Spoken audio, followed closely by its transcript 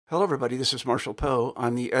Hello, everybody. This is Marshall Poe.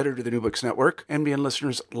 I'm the editor of the New Books Network. NBN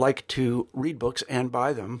listeners like to read books and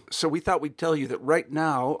buy them. So we thought we'd tell you that right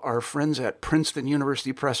now, our friends at Princeton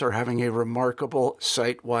University Press are having a remarkable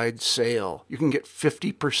site-wide sale. You can get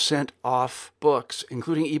 50% off books,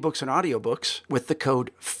 including ebooks and audiobooks, with the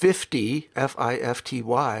code 50,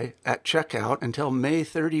 F-I-F-T-Y, at checkout until May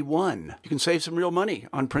 31. You can save some real money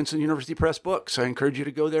on Princeton University Press books. I encourage you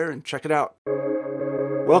to go there and check it out.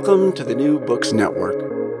 Welcome to the New Books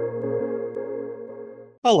Network.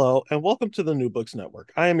 Hello, and welcome to the New Books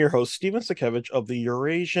Network. I am your host, Steven Sakevich of the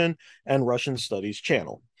Eurasian and Russian Studies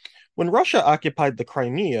channel. When Russia occupied the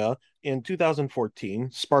Crimea in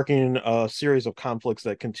 2014, sparking a series of conflicts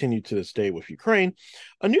that continue to this day with Ukraine,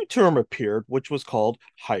 a new term appeared, which was called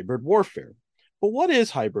hybrid warfare. But what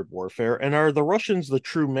is hybrid warfare, and are the Russians the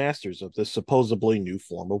true masters of this supposedly new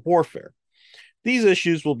form of warfare? These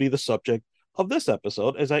issues will be the subject of this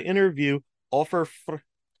episode as I interview Ofer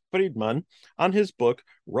Friedman on his book,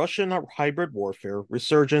 Russian Hybrid Warfare,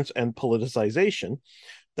 Resurgence and Politicization,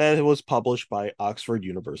 that was published by Oxford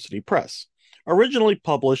University Press. Originally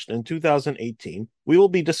published in 2018, we will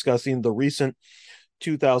be discussing the recent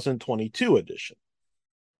 2022 edition.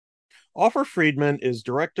 Ofer Friedman is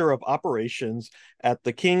Director of Operations at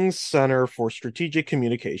the King's Center for Strategic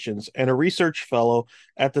Communications and a research fellow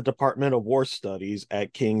at the Department of War Studies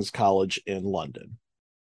at King's College in London.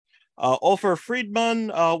 Ofer Friedman,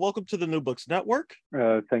 welcome to the New Books Network.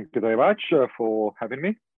 Thank you very much for having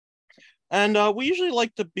me. And we usually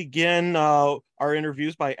like to begin our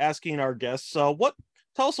interviews by asking our guests, tell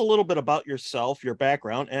us a little bit about yourself, your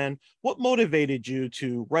background, and what motivated you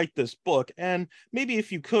to write this book. And maybe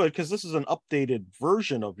if you could, because this is an updated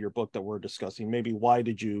version of your book that we're discussing, maybe why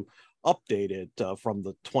did you update it from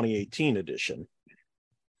the 2018 edition?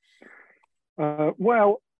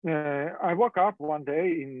 I woke up one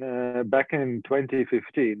day back in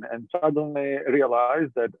 2015 and suddenly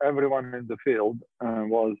realized that everyone in the field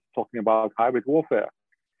was talking about hybrid warfare,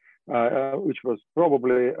 which was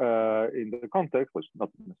probably in the context, which not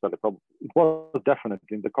necessarily probably, it was definitely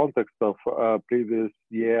in the context of previous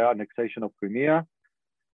year annexation of Crimea.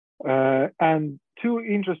 And two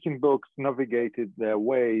interesting books navigated their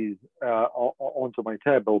ways onto my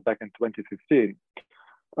table back in 2015.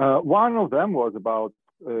 One of them was about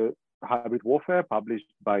hybrid warfare published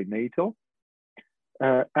by NATO.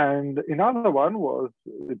 And another one was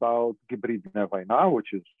about Hybridная война,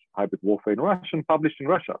 which is hybrid warfare in Russian, published in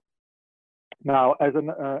Russia. Now, as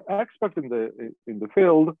an expert in the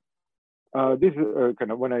field, this is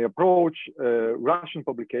kind of when I approach Russian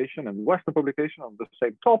publication and Western publication on the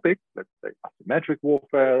same topic, let's say asymmetric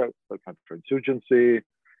warfare, counterinsurgency,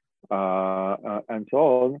 and so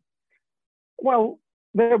on. Well,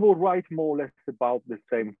 they will write more or less about the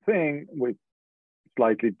same thing with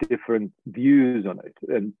slightly different views on it,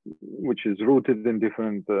 and which is rooted in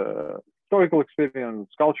different historical experience,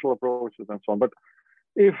 cultural approaches, and so on. But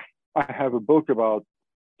if I have a book about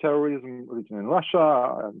terrorism written in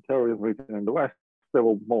Russia and terrorism written in the West, they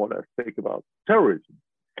will more or less speak about terrorism.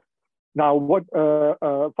 Now, what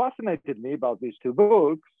fascinated me about these two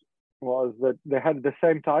books was that they had the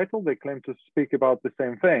same title, they claimed to speak about the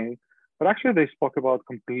same thing, but actually they spoke about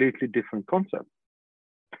completely different concepts.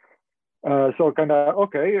 So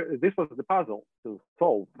this was the puzzle to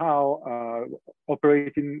solve, how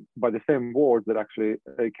operating by the same words that actually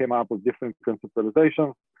came up with different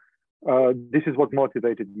conceptualizations. This is what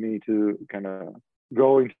motivated me to kind of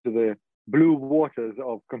go into the blue waters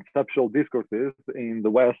of conceptual discourses in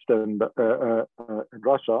the West and in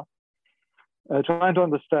Russia, trying to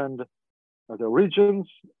understand the origins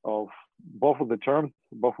of both of the terms,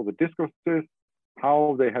 both of the discourses,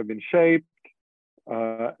 how they have been shaped,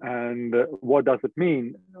 and what does it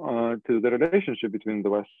mean to the relationship between the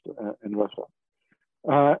West and Russia.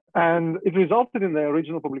 And it resulted in the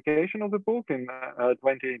original publication of the book in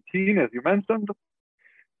 2018, as you mentioned.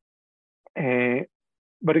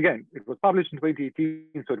 But again, it was published in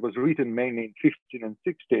 2018, so it was written mainly in 15 and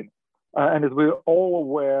 16. And as we're all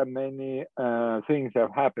aware, many things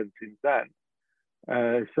have happened since then.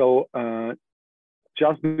 So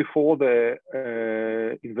just before the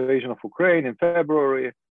invasion of Ukraine in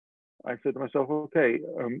February, I said to myself, okay,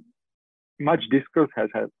 much discourse has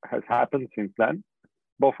happened since then,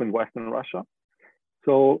 both in Western Russia.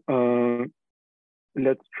 So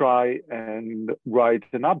let's try and write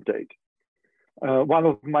an update. One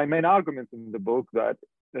of my main arguments in the book that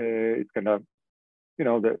it's kind of,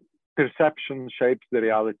 the perception shapes the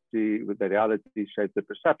reality, the reality shapes the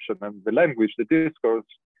perception, and the language, the discourse,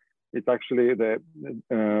 it's actually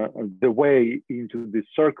the way into this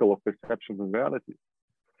circle of perception and reality.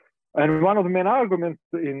 And one of the main arguments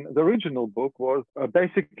in the original book was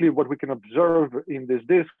basically what we can observe in this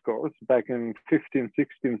discourse back in 15,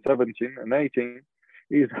 16, 17, and 18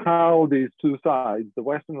 is how these two sides, the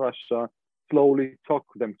West and Russia, slowly talk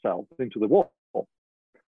themselves into the war.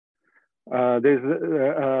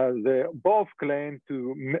 They both claim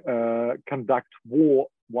to conduct war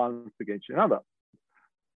once against another.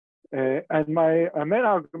 And my main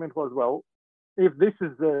argument was, well, if this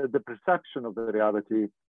is the perception of the reality,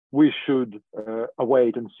 we should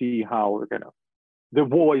await and see how the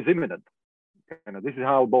war is imminent. This is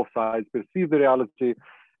how both sides perceive the reality,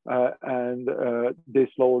 and they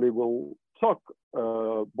slowly will talk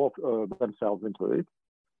both themselves into it.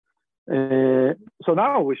 So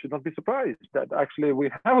now we should not be surprised that actually we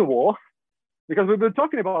have a war, because we've been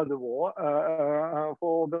talking about the war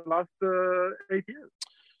for the last 8 years.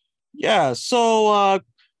 Yeah. So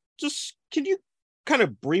just can you kind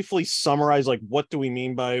of briefly summarize, like, what do we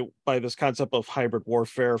mean by this concept of hybrid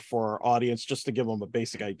warfare for our audience, just to give them a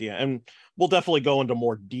basic idea? And we'll definitely go into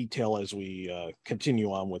more detail as we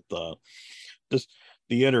continue on with the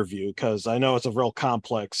interview, because I know it's a real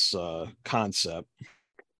complex concept.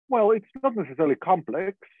 Well, it's not necessarily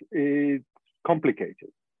complex, it's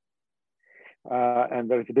complicated. And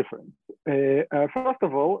there is a difference. First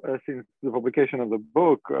of all, since the publication of the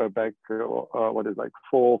book back,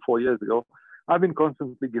 4 years ago, I've been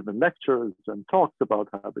constantly given lectures and talks about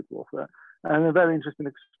hybrid warfare. And a very interesting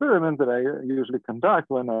experiment that I usually conduct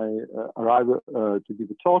when I arrive to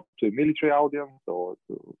give a talk to a military audience or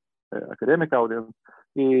to academic audience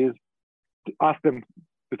is to ask them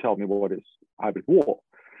to tell me what is hybrid war.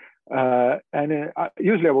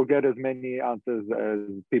 Usually I will get as many answers as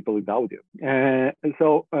people in the audience.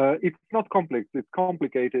 So it's not complex, it's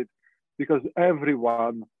complicated because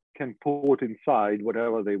everyone can put inside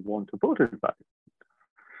whatever they want to put inside.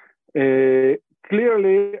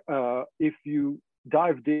 Clearly, if you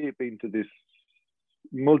dive deep into this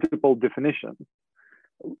multiple definitions,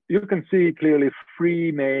 you can see clearly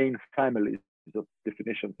three main families of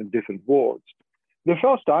definitions in different words. The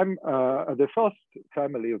first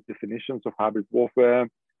family of definitions of hybrid warfare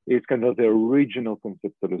is kind of the original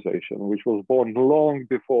conceptualization, which was born long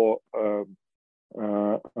before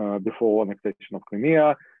annexation of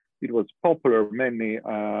Crimea. It was popular mainly in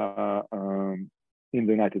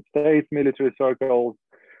the United States military circles.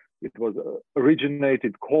 It was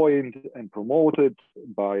originated, coined, and promoted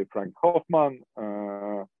by Frank Hoffman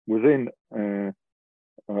within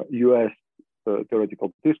US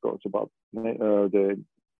theoretical discourse about the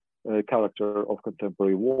character of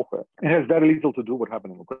contemporary warfare. It has very little to do with what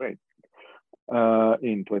happened in Ukraine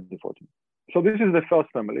in 2014. So this is the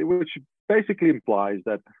first family, which basically implies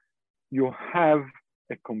that you have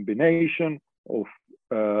a combination of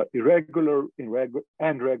irregular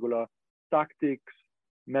and regular tactics,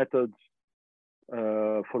 methods,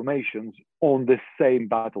 formations on the same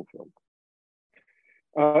battlefield.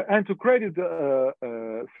 And to credit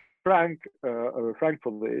Frank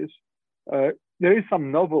for this, there is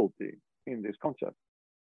some novelty in this concept.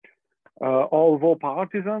 Although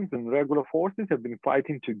partisans and regular forces have been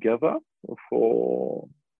fighting together for,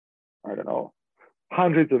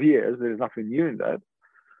 hundreds of years, there is nothing new in that,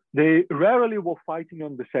 they rarely were fighting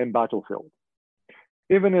on the same battlefield.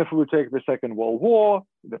 Even if we take the Second World War,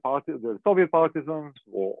 the Soviet partisans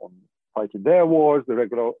were fighting their wars, the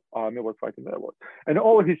regular army was fighting their wars. And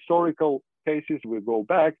all historical cases will go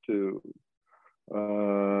back to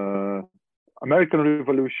American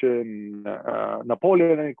Revolution,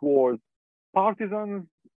 Napoleonic Wars. Partisans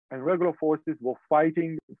and regular forces were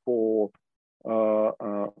fighting for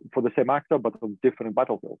the same actor, but on different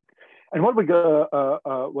battlefields. And what we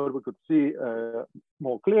could see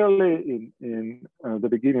more clearly in the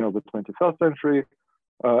beginning of the 21st century,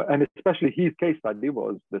 and especially his case study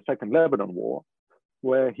was the Second Lebanon War,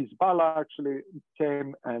 where Hezbollah actually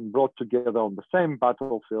came and brought together on the same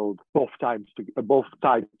battlefield both types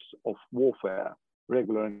of warfare,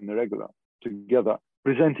 regular and irregular, together,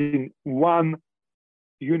 presenting one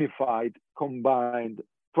unified, combined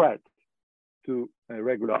threat to a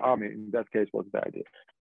regular army. In that case, was the idea.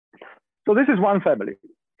 So this is one family.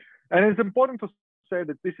 And it's important to say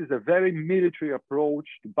that this is a very military approach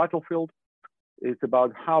to battlefield. It's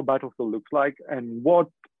about how battlefield looks like and what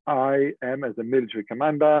I am as a military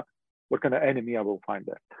commander, what kind of enemy I will find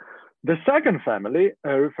there. The second family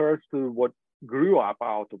refers to what grew up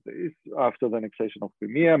out of this after the annexation of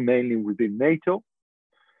Crimea, mainly within NATO.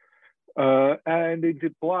 And it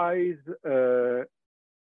implies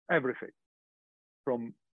everything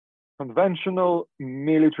from conventional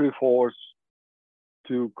military force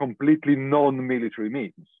to completely non-military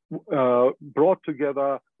means, brought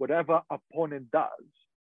together whatever opponent does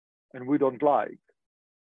and we don't like.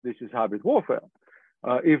 This is hybrid warfare.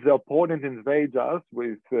 If the opponent invades us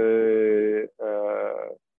with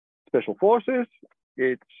special forces,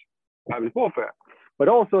 it's hybrid warfare. But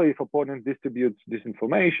also if opponent distributes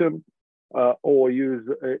disinformation or use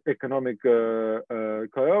economic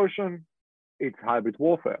coercion, it's hybrid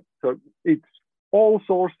warfare. So it's all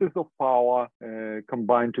sources of power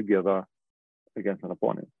combined together against an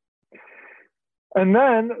opponent. And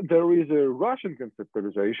then there is a Russian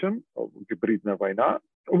conceptualization of Hybridная война,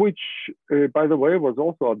 which, by the way, was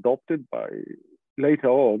also adopted by later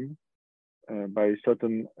on by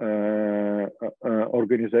certain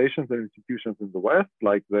organizations and institutions in the West,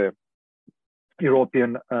 like the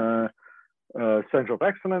European Center of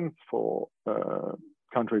Excellence for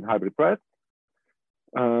Counter in Hybrid Threats.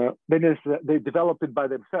 They developed it by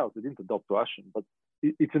themselves. They didn't adopt Russian, but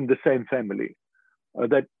it's in the same family.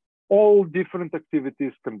 That all different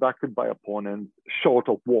activities conducted by opponents short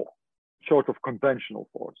of war, short of conventional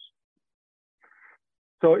force.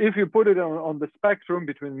 So if you put it on the spectrum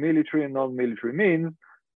between military and non-military means,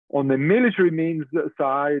 on the military means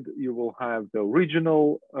side, you will have the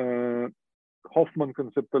original Hoffman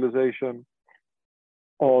conceptualization.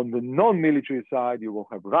 On the non-military side, you will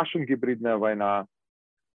have Russian Hybridная война,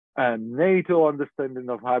 and NATO understanding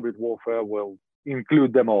of hybrid warfare will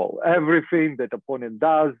include them all. Everything that opponent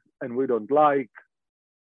does and we don't like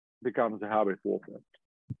becomes a hybrid warfare.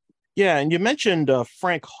 Yeah, and you mentioned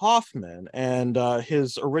Frank Hoffman and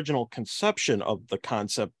his original conception of the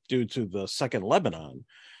concept due to the Second Lebanon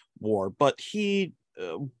War, but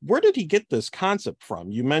where did he get this concept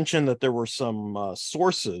from? You mentioned that there were some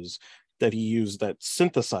sources that he used that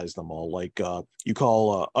synthesized them all, like you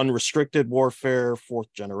call unrestricted warfare,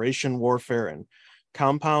 fourth generation warfare, and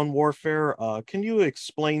compound warfare. Can you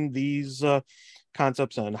explain these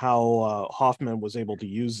concepts and how Hoffman was able to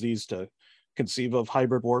use these to conceive of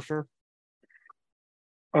hybrid warfare?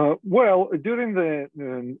 Well, during the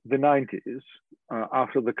 90s,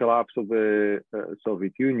 after the collapse of the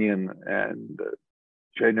Soviet Union and the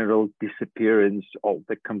general disappearance of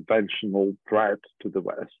the conventional threat to the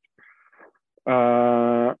West,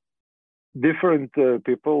 different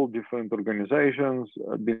people, different organizations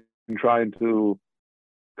have been trying to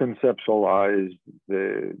conceptualize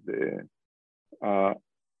the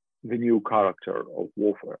new character of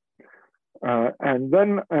warfare. And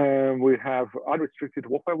then we have unrestricted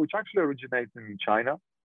warfare, which actually originates in China.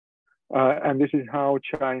 And this is how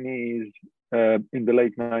Chinese, in the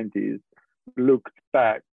late 90s, looked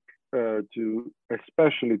back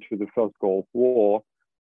especially to the First Gulf War,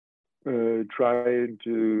 trying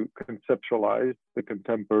to conceptualize the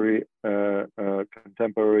contemporary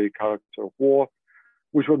character of war,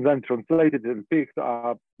 which was then translated and picked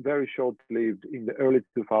up very short-lived in the early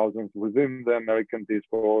 2000s within the American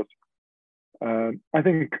discourse. I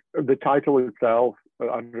think the title itself,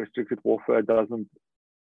 unrestricted warfare, doesn't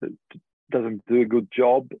do a good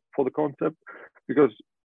job for the concept, because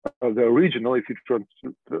the original, if you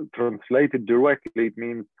translate it directly, it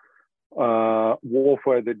means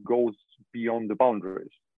warfare that goes beyond the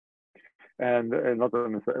boundaries, and not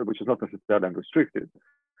which is not necessarily unrestricted.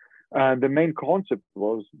 And the main concept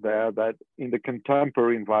was there that in the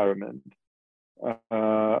contemporary environment,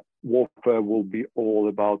 warfare will be all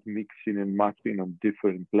about mixing and matching on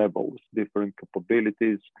different levels, different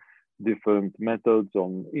capabilities, different methods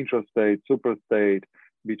on intrastate, superstate,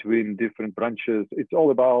 between different branches. It's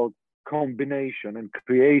all about combination and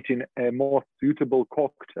creating a more suitable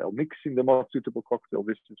cocktail, mixing the more suitable cocktail.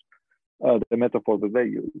 This is the metaphor that they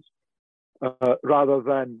use, rather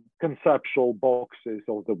than conceptual boxes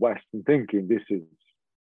of the Western thinking. This is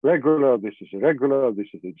regular, this is irregular, this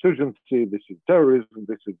is insurgency, this is terrorism,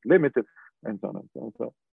 this is limited, and so on and so on.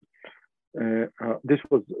 So this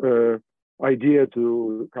was idea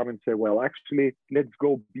to come and say, well, actually, let's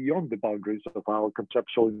go beyond the boundaries of our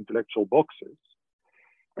conceptual intellectual boxes.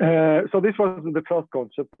 So this was the first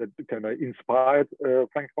concept that kind of inspired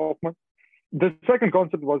Frank Hoffman. The second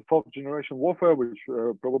concept was fourth generation warfare, which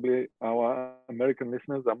probably our American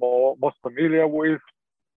listeners are most familiar with.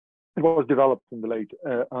 It was developed in the late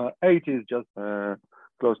 80s, just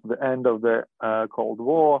close to the end of the Cold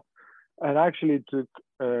War, and actually took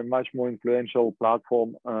a much more influential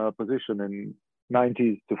platform position in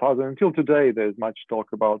 90s, 2000. Until today, there's much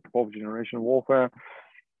talk about fourth generation warfare.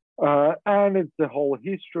 And it's the whole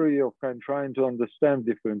history of kind of trying to understand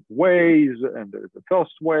different ways. And there's the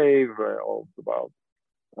first wave of about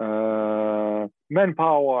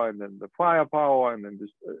manpower, and then the firepower, and then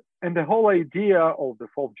this. And the whole idea of the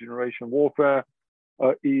fourth generation warfare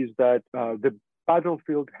is that the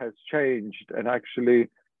battlefield has changed, and actually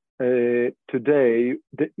today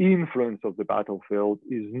the influence of the battlefield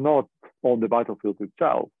is not on the battlefield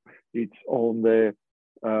itself, it's on the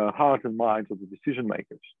heart and minds of the decision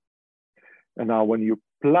makers. And now when you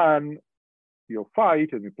plan your fight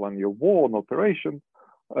and you plan your war and operation,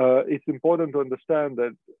 it's important to understand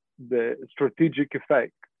that the strategic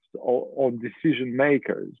effects on decision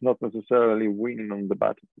makers, not necessarily winning on the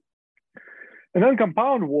battlefield. And then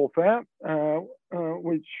compound warfare,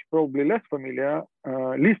 which probably least familiar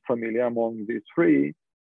among these three,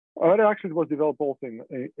 it actually was developed also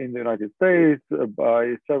in the United States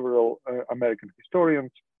by several American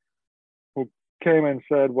historians who came and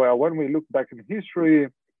said, well, when we look back in history,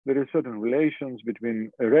 there is certain relations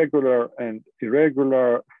between irregular and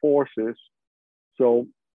irregular forces. So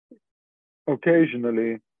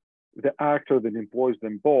occasionally, the actor that employs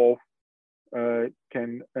them both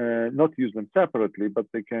can not use them separately, but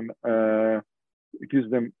they can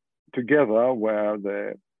use them together, where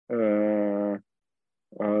the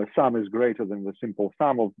sum is greater than the simple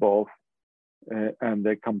sum of both, and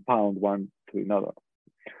they compound one to another.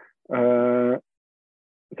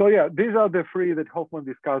 So yeah, these are the three that Hoffman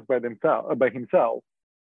discussed by himself,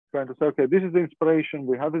 trying to say, okay, this is the inspiration.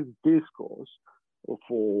 We have this discourse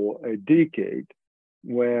for a decade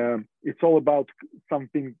where it's all about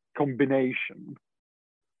something combination,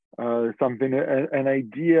 an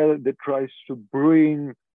idea that tries to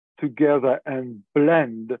bring together and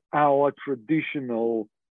blend our traditional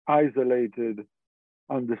isolated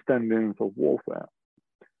understandings of warfare.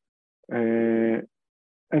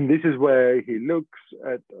 And this is where he looks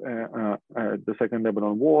at the Second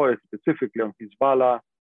Lebanon War, specifically on Hezbollah.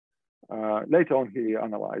 Later on, he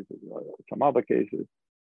analyzes some other cases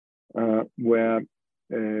where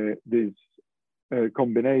this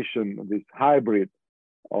combination, this hybrid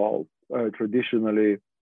of traditionally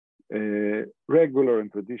regular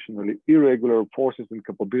and traditionally irregular forces and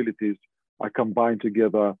capabilities are combined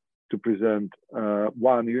together to present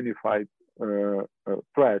one unified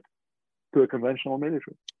threat to a conventional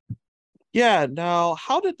military. Yeah. Now,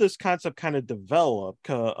 how did this concept kind of develop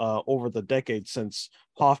over the decades since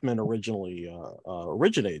Hoffman originally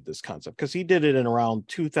originated this concept? Because he did it in around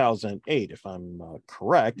 2008, if I'm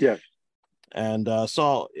correct. Yes. And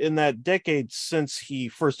so in that decade since he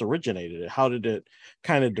first originated it, how did it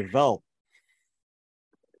kind of develop?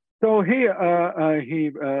 So he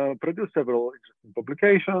produced several interesting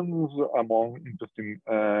publications, among interesting,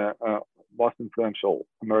 most influential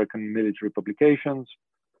American military publications.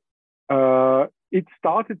 It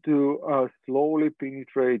started to slowly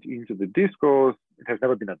penetrate into the discourse. It has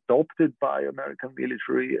never been adopted by American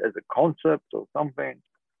military as a concept or something.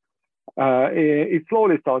 It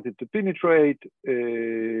slowly started to penetrate.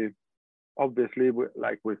 Obviously,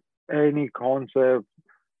 like with any concept,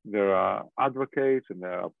 there are advocates and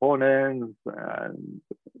there are opponents, and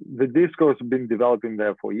the discourse has been developing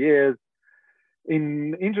there for years.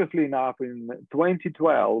 Interestingly enough, in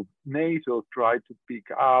 2012, NATO tried to pick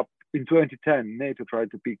up. In 2010, NATO tried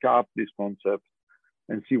to pick up this concept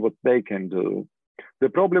and see what they can do. The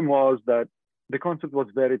problem was that the concept was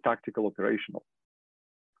very tactical, operational.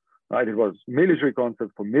 Right? It was military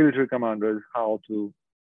concept for military commanders, how to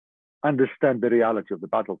understand the reality of the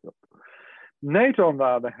battlefield. NATO, on the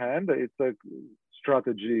other hand, it's a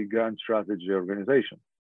grand strategy organization.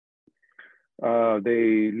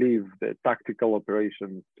 They leave the tactical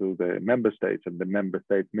operations to the member states and the member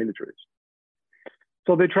state militaries.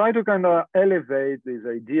 So they try to kind of elevate this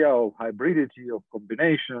idea of hybridity, of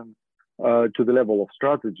combination, to the level of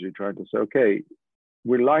strategy, trying to say, okay,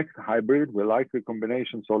 we like the hybrid, we like the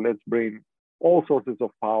combination, so let's bring all sources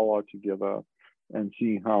of power together and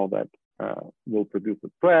see how that will produce a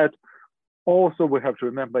threat. Also, we have to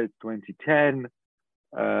remember it's 2010,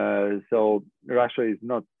 so Russia is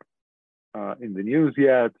not in the news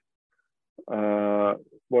yet.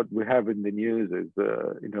 What we have in the news is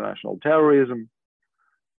international terrorism.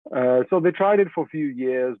 So they tried it for a few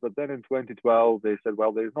years, but then in 2012, they said,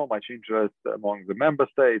 well, there's not much interest among the member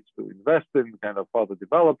states to invest in kind of further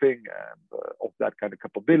developing and of that kind of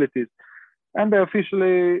capabilities. And they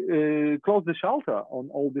officially closed the shelter on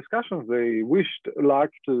all discussions. They wished luck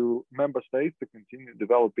to member states to continue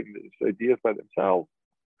developing these ideas by themselves.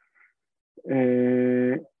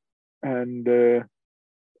 And they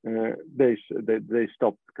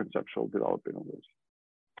stopped conceptual developing on this.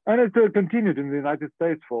 And it continued in the United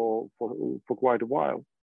States for quite a while,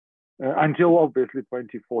 until obviously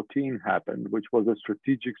 2014 happened, which was a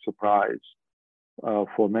strategic surprise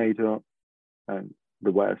for NATO and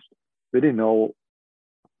the West. They didn't know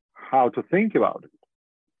how to think about it.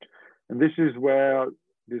 And this is where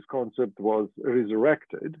this concept was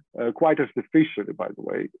resurrected, quite artificially, by the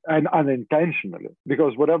way, and unintentionally,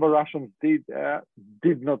 because whatever Russians did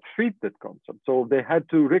did not fit that concept. So they had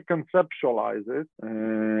to reconceptualize it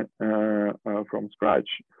from scratch.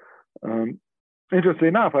 Interestingly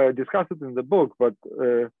enough, I discuss it in the book, but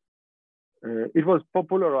it was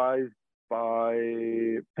popularized by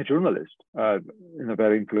a journalist in a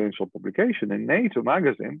very influential publication in NATO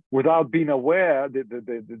magazine, without being aware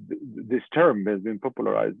this term has been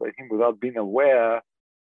popularized by him without being aware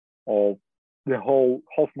of the whole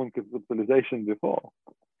Hoffman conceptualization before.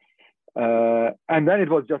 And then it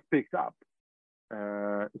was just picked up.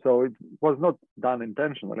 So it was not done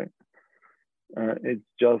intentionally. It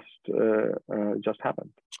just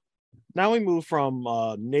happened. Now we move from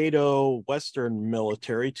NATO Western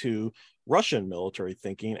military to Russian military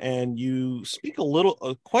thinking, and you speak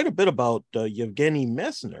quite a bit about Yevgeny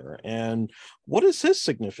Messner, and what is his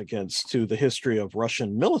significance to the history of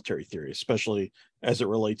Russian military theory, especially as it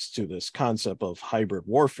relates to this concept of hybrid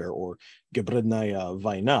warfare or Gibridnaya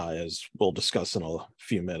Vaina, as we'll discuss in a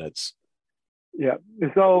few minutes. Yeah,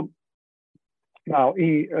 so now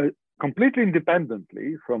completely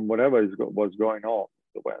independently from whatever was going on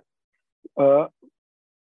in the West,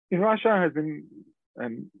 in Russia has been,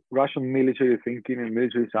 and Russian military thinking and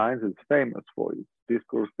military science is famous for its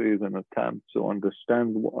discourses and attempts to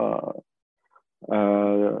understand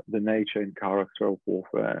the nature and character of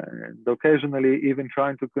warfare, and occasionally even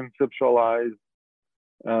trying to conceptualize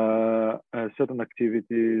certain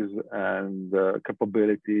activities and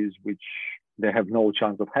capabilities which they have no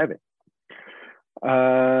chance of having.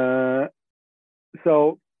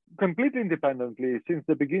 So completely independently, since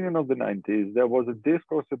the beginning of the 90s, there was a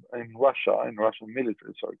discourse in Russia, in Russian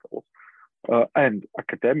military circles and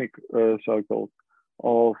academic circles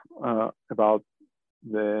about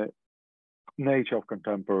the nature of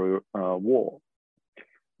contemporary war.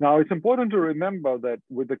 Now, it's important to remember that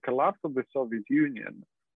with the collapse of the Soviet Union,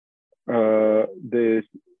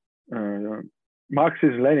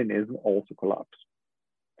 Marxism-Leninism also collapsed.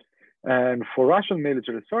 And for Russian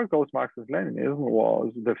military circles, Marxism-Leninism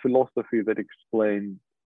was the philosophy that explained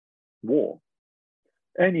war.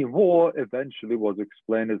 Any war eventually was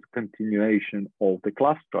explained as a continuation of the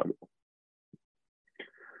class struggle.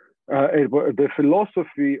 The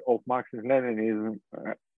philosophy of Marxism-Leninism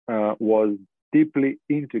was deeply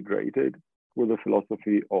integrated with the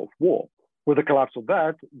philosophy of war. With the collapse of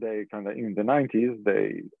that, they in the 90s,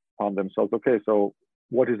 they found themselves, okay, so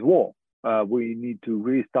what is war? We need to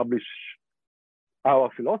reestablish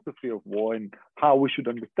our philosophy of war and how we should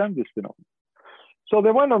understand this phenomenon. So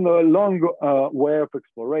they went on a long way of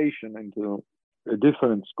exploration into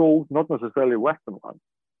different schools, not necessarily Western ones,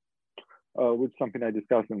 which is something I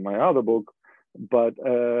discussed in my other book, but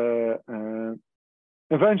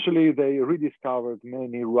eventually they rediscovered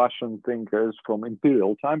many Russian thinkers from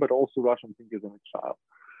imperial time, but also Russian thinkers in exile.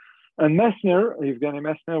 And Messner, Yevgeny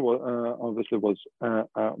Messner, obviously was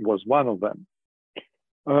one of them.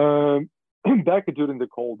 Back during the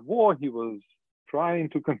Cold War, he was trying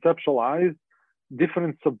to conceptualize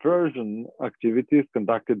different subversion activities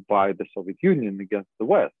conducted by the Soviet Union against the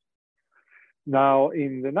West. Now,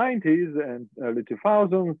 in the 90s and early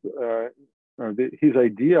 2000s, his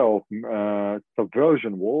idea of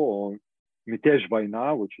subversion war, or Mятеж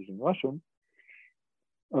Война, which is in Russian,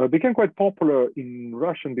 became quite popular in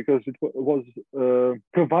Russian because it was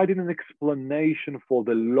providing an explanation for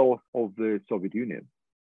the loss of the Soviet Union.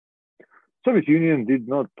 Soviet Union did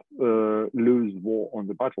not lose war on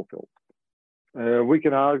the battlefield. We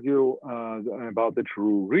can argue about the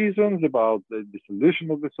true reasons about the dissolution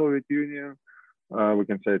of the Soviet Union. We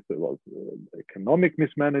can say it was economic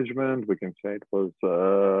mismanagement. We can say it was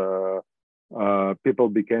people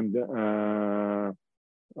became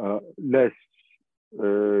less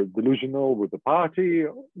delusional with the party.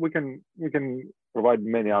 We can provide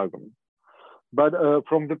many arguments. But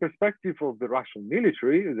from the perspective of the Russian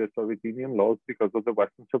military, the Soviet Union lost because of the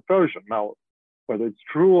Western subversion. Now, whether it's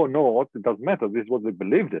true or not, it doesn't matter. This is what they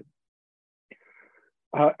believed in.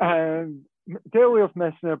 And theory of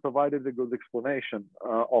Messner provided a good explanation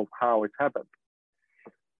of how it happened.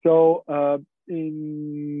 So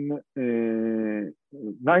in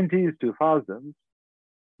 90s, 2000s,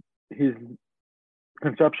 his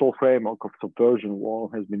conceptual framework of subversion war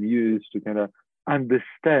has been used to kind of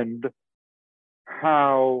understand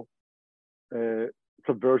how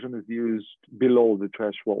subversion is used below the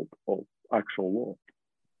threshold of actual war.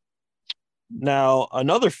 Now,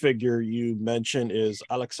 another figure you mentioned is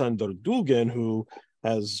Alexander Dugin, who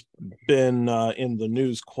has been in the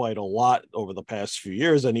news quite a lot over the past few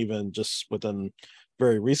years, and even just within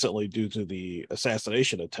very recently due to the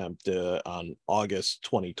assassination attempt on August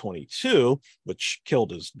 2022, which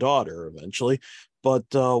killed his daughter eventually. But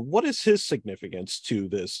what is his significance to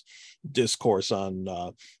this discourse on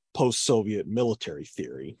post-Soviet military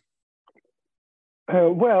theory?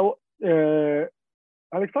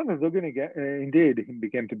 Alexander Dugin indeed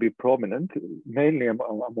became to be prominent, mainly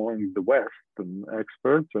among the Western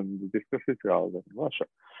experts and discussed rather than in Russia.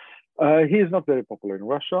 He is not very popular in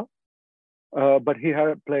Russia, but he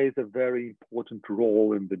plays a very important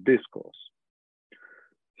role in the discourse.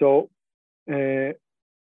 So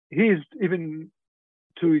he is even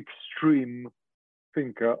too extreme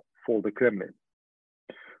thinker for the Kremlin,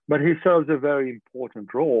 but he serves a very important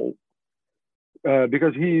role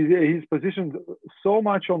because he's positioned so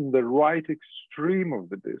much on the right extreme of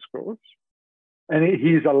the discourse, and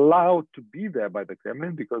he's allowed to be there by the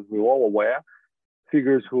Kremlin because we're all aware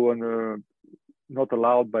figures who are not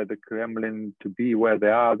allowed by the Kremlin to be where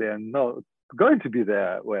they are not going to be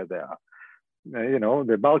there where they are.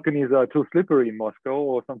 The balconies are too slippery in Moscow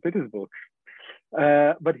or St. Petersburg.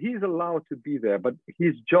 But he's allowed to be there. But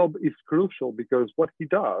his job is crucial because what he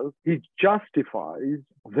does, he justifies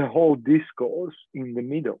the whole discourse in the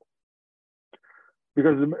middle.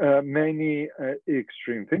 Because many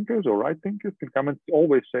extreme thinkers or right thinkers can come and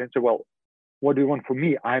always say, well, what do you want from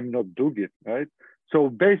me? I'm not Dugin, right? So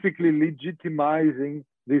basically legitimizing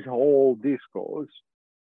this whole discourse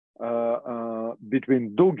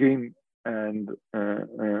between Dugin and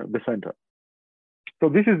the center. So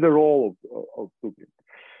this is the role of Dugin.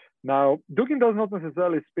 Now, Dugin does not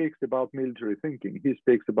necessarily speak about military thinking. He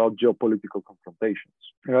speaks about geopolitical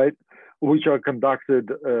confrontations, right? Which are conducted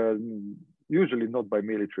usually not by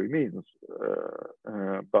military means,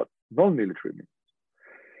 but non-military means.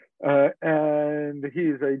 And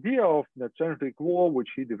his idea of net-centric war, which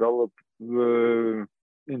he developed in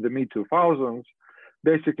the mid-2000s,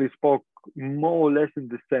 basically spoke more or less in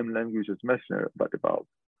the same language as Messner, but about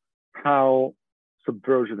how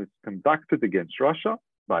subversion is conducted against Russia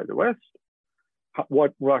by the West,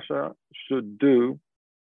 what Russia should do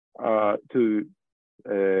to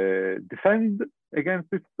defend against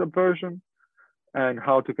this subversion, and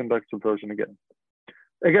how to conduct subversion again.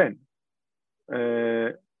 Again,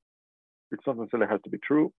 it's not necessarily has to be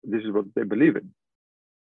true. This is what they believe in.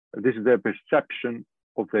 This is their perception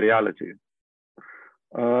of the reality.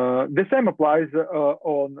 The same applies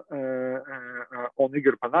on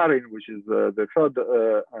Igor Panarin, which is the third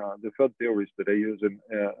theorist that I use in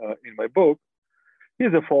my book.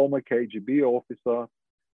 He's a former KGB officer,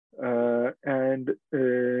 and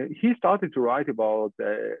he started to write about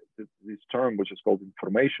this term, which is called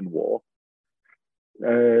information war,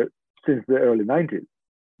 since the early 90s.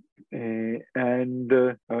 And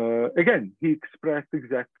again, he expressed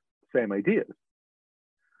exact same ideas.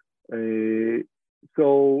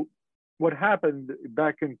 So what happened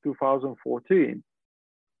back in 2014,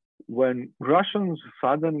 when Russians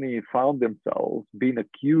suddenly found themselves being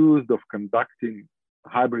accused of conducting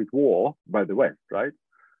hybrid war by the West, right?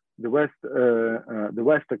 The West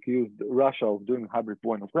accused Russia of doing hybrid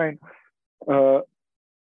war in Ukraine.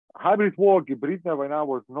 Hybrid war, Гибридная война,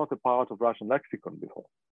 was not a part of Russian lexicon before.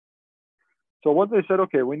 So what they said,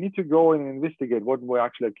 okay, we need to go and investigate what we're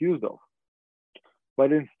actually accused of.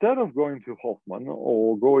 But instead of going to Hoffman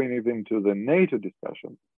or going even to the NATO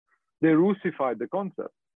discussion, they Russified the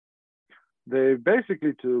concept. They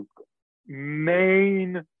basically took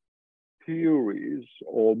main theories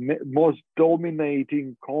or most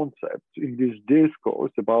dominating concepts in this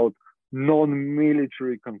discourse about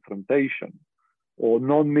non-military confrontation or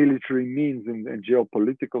non-military means in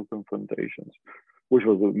geopolitical confrontations, which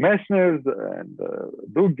was Messner's and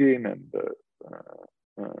Dugin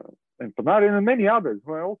and Panarin and many others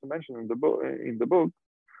who I also mentioned in the book,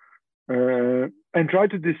 and try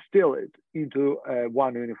to distill it into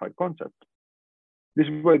one unified concept. This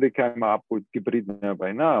is where they came up with Гибридная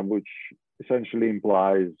война, which essentially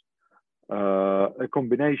implies a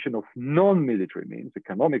combination of non-military means,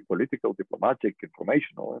 economic, political, diplomatic,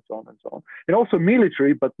 informational, and so on and so on, and also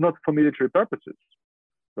military, but not for military purposes.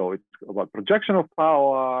 So it's about projection of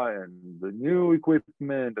power and the new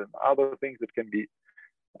equipment and other things that can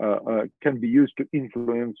be used to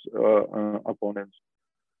influence opponents.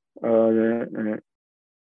 And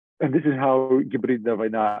this is how Гибридная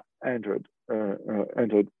война entered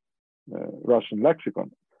Russian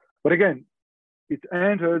lexicon. But again, it's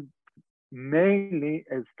entered mainly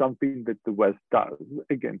as something that the West does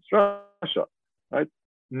against Russia, right?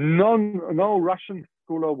 No Russian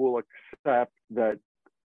scholar will accept that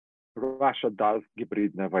Russia does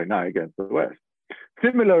Гибридная война against the West.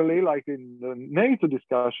 Similarly, like in the NATO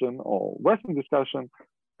discussion or Western discussion,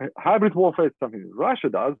 hybrid warfare is something that Russia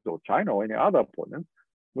does, or China, or any other opponent.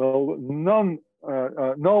 Well, no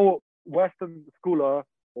Western scholar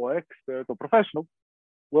or expert or professional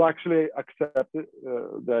will actually accept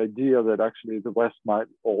the idea that actually the West might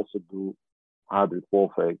also do hybrid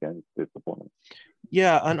warfare against its opponents.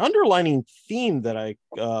 Yeah, an underlining theme that I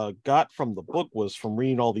got from the book was from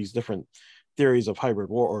reading all these different theories of hybrid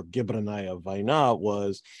war, or Gibranaya Vaina,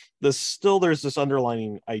 was there's this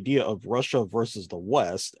underlining idea of Russia versus the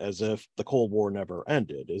West, as if the Cold War never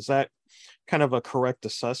ended. Is that kind of a correct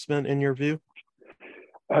assessment in your view?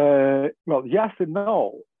 Well, yes and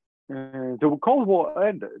no. The Cold War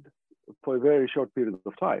ended for a very short period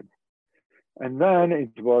of time. And then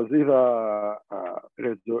it was either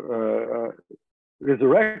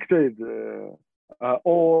resurrected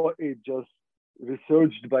or it just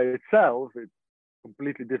resurged by itself. It's a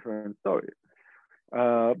completely different story.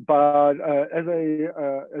 But as I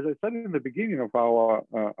said in the beginning of our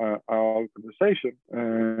conversation,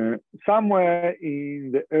 somewhere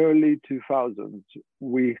in the early 2000s,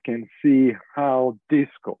 we can see how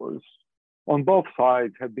discourse on both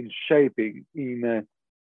sides have been shaping in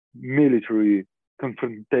military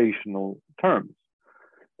confrontational terms.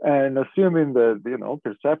 And assuming that,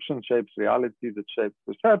 perception shapes reality, that shapes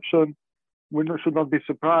perception, we should not be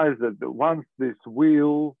surprised that once this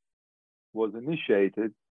wheel was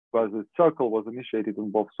initiated, once the circle was initiated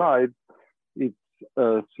on both sides, it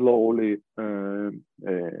slowly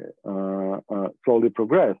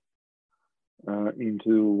progressed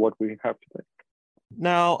into what we have today.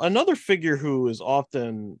 Now, another figure who is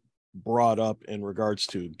often brought up in regards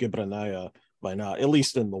to Gibranaya Vaina, at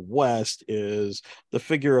least in the West, is the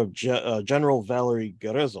figure of General Valery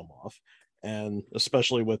Gerasimov, and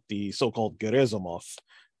especially with the so-called Gerasimov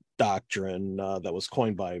doctrine that was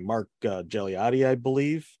coined by Mark Galeotti, I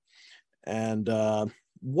believe. And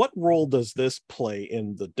what role does this play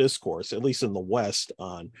in the discourse, at least in the West,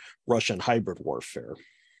 on Russian hybrid warfare?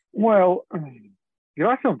 Well,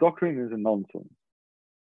 Gerasimov doctrine is a nonsense.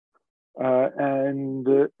 And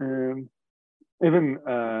even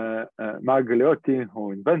Mark Galeotti,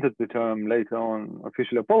 who invented the term, later on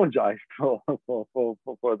officially apologized for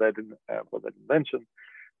that invention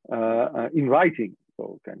in writing.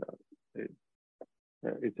 So kind of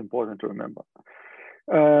it's important to remember.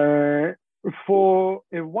 For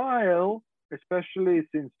a while, especially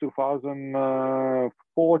since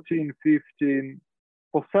 2014, 15,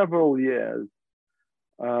 for several years,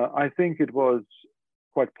 I think it was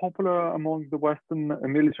quite popular among the Western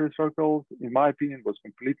military circles. In my opinion, it was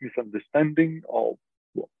complete misunderstanding of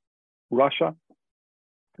Russian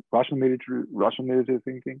military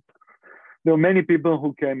thinking. There were many people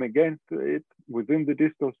who came against it within the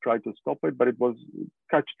discourse, tried to stop it, but it was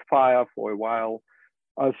catched fire for a while.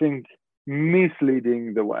 I think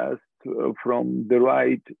misleading the West from the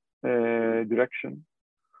right direction.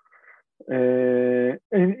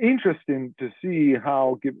 And interesting to see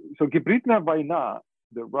how, so Gibranaya Vaina,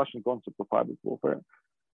 the Russian concept of hybrid warfare,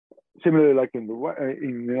 similarly like in the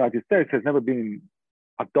United States, has never been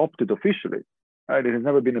adopted officially. Right? It has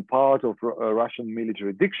never been a part of a Russian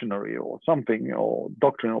military dictionary or something, or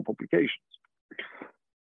doctrinal publications.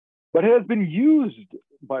 But it has been used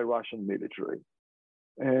by Russian military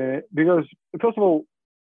because, first of all,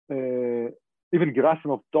 even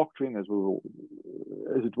Gerasimov's doctrine, as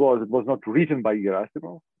it was not written by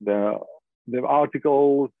Gerasimov. The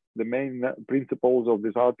articles, the main principles of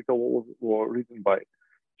this article were written by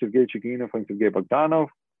Sergei Chekhinov and Sergei Bogdanov,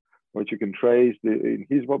 which you can trace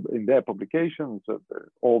in their publications.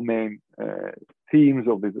 All main themes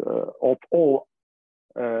of all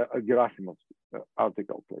Gerasimov's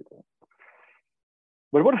articles later.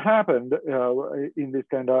 But what happened in this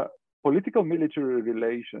kind of political military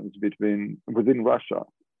relations within Russia,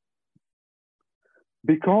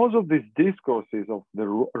 because of these discourses of the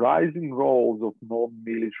rising roles of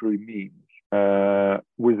non-military means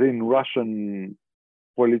within Russian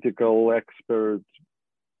political expert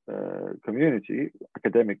community,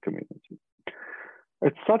 academic community,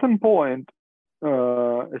 at certain point,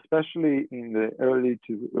 especially in the early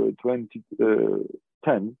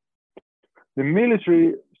 2010, the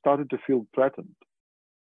military started to feel threatened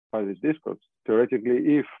by this discourse.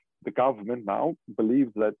 Theoretically, if the government now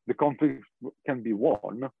believes that the conflict can be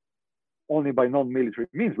won only by non-military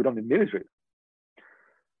means, we don't need military.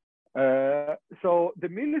 So the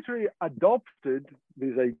military adopted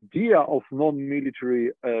this idea of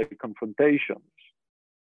non-military confrontations,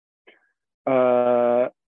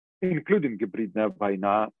 including Gibranaya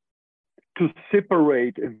Vaina, to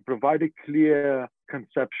separate and provide a clear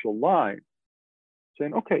conceptual line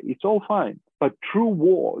saying, okay, it's all fine, but true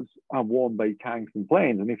wars are won by tanks and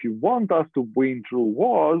planes. And if you want us to win true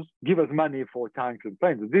wars, give us money for tanks and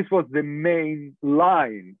planes. This was the main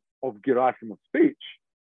line of Gerasimov's speech.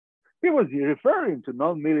 He was referring to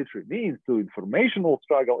non-military means, to informational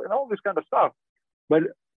struggle and all this kind of stuff. But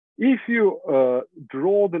if you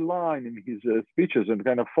draw the line in his speeches and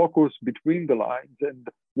kind of focus between the lines and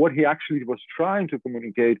what he actually was trying to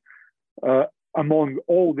communicate among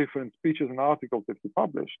all different speeches and articles that he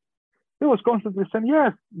published, he was constantly saying,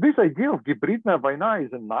 yes, this idea of Hybridная война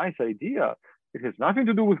is a nice idea. It has nothing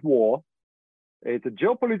to do with war. It's a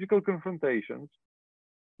geopolitical confrontations,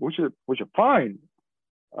 which are fine.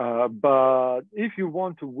 But if you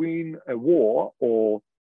want to win a war, or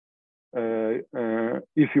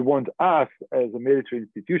if you want us as a military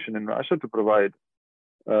institution in Russia to provide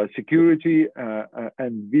security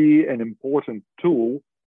and be an important tool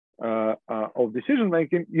of decision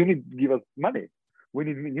making, you need to give us money. We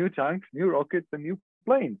need new tanks, new rockets, and new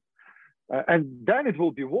planes. And then it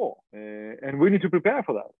will be war. And we need to prepare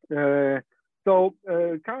for that. So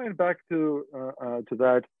coming back to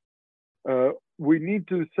that, we need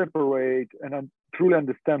to separate and truly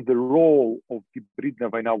understand the role of Hybridная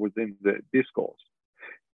война within the discourse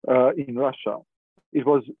in Russia. It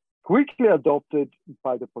was quickly adopted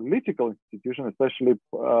by the political institution, especially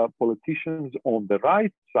politicians on the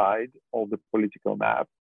right side of the political map,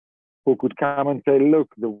 who could come and say, look,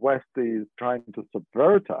 the West is trying to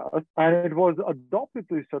subvert us. And it was adopted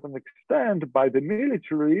to a certain extent by the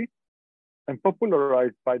military and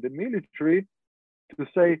popularized by the military to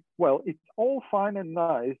say, well, it's all fine and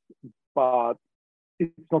nice, but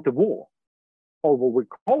it's not a war. Although we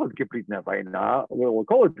call it Hybridная война, we'll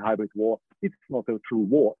call it hybrid war, it's not a true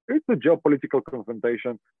war. It's a geopolitical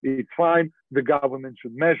confrontation. It's fine. The government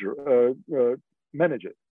should manage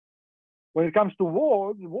it. When it comes to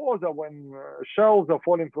wars are when shells are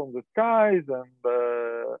falling from the skies, and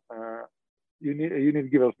you need to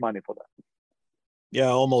give us money for that. Yeah,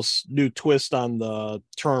 almost new twist on the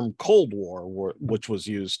term Cold War, which was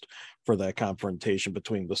used for that confrontation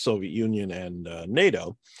between the Soviet Union and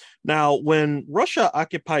NATO. Now, when Russia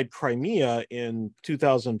occupied Crimea in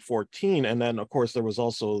 2014, and then, of course, there was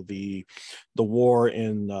also the war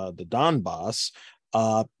in the Donbass,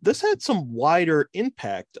 this had some wider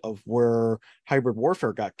impact of where hybrid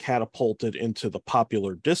warfare got catapulted into the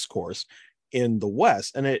popular discourse in the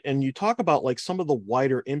West. And you talk about like some of the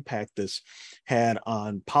wider impact this had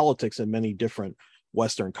on politics in many different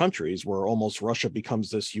Western countries, where almost Russia becomes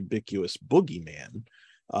this ubiquitous boogeyman.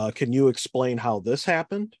 Can you explain how this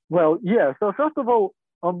happened? Well, yeah. So first of all,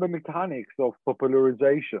 on the mechanics of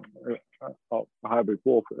popularization of hybrid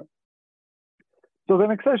warfare. So the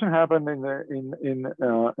annexation happened in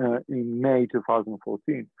May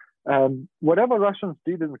 2014. Whatever Russians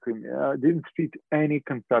did in Crimea didn't fit any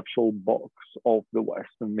conceptual box of the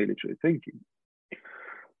Western military thinking.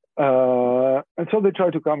 And so they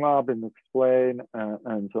tried to come up and explain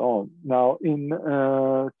and so on. Now, in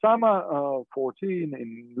summer 14,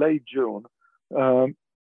 in late June,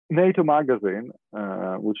 NATO magazine,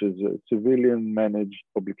 which is a civilian-managed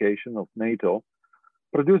publication of NATO,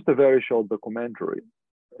 produced a very short documentary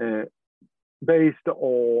based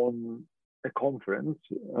on a conference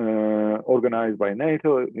organized by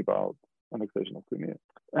NATO about annexation of Crimea.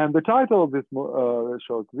 And the title of this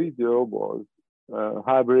short video was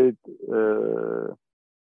Hybrid War,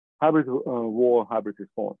 Hybrid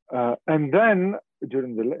Response. And then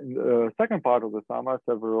during the second part of the summer,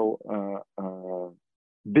 several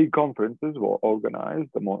big conferences were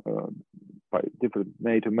organized by different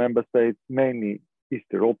NATO member states, mainly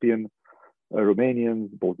East European, Romanians,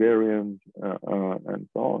 Bulgarians, and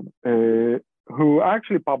so on, who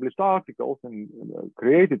actually published articles and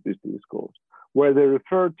created this discourse, where they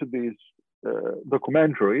referred to this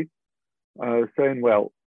documentary, saying,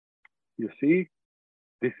 well, you see,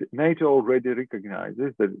 this NATO already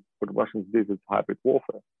recognizes that what Russians did is hybrid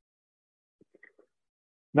warfare.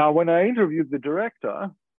 Now, when I interviewed the director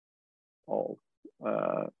of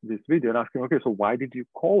this video and asked him, okay, so why did you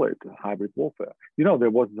call it hybrid warfare? You know,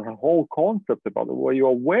 there was a whole concept about it. Were you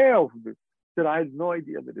aware of this? That I had no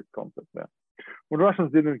idea that this concept there. When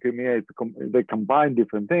Russians did in Crimea, they combined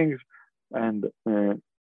different things, and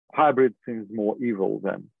hybrid seems more evil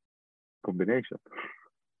than combination.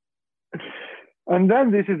 And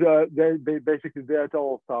then this is they basically that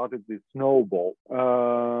all started this snowball,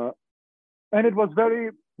 and it was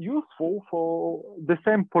very useful for the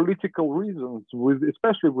same political reasons,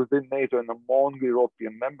 especially within NATO and among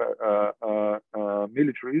European member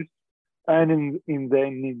militaries, and in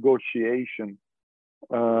their negotiation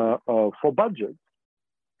for budgets.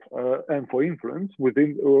 and for influence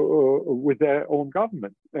within with their own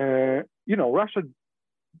government. Russia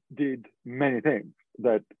did many things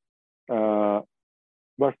that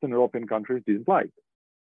Western European countries didn't like.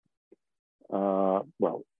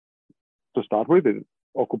 Well, to start with, it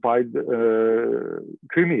occupied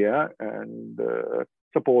Crimea and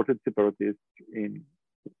supported separatists in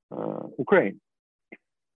Ukraine.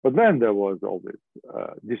 But then there was all this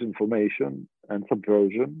disinformation and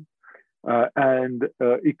subversion and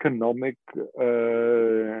economic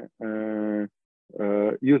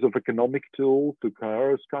use of economic tools to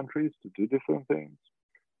coerce countries to do different things.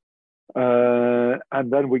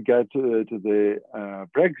 And then we get to the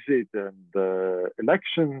Brexit and the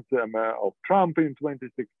elections of Trump in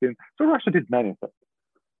 2016. So Russia did many things.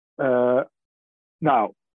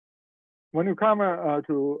 Now, when you come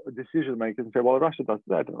to decision makers and say, well, Russia does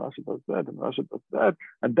that, and Russia does that, and Russia does that,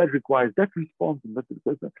 and that requires that response, and that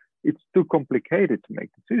requires that, it's too complicated to make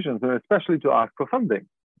decisions, and especially to ask for funding.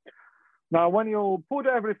 Now, when you put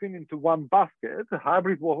everything into one basket,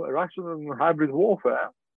 Russian and hybrid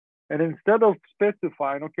warfare, and instead of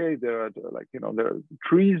specifying, okay, there are there are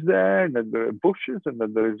trees there, and then there are bushes, and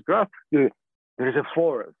then there is grass, there is a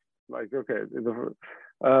forest.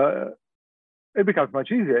 It becomes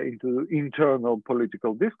much easier into internal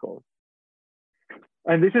political discourse.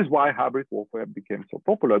 And this is why hybrid warfare became so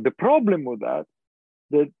popular. The problem with that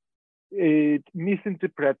it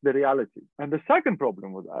misinterprets the reality. And the second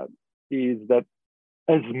problem with that is that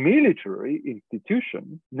as military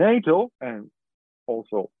institution, NATO and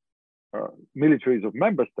also militaries of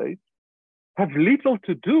member states have little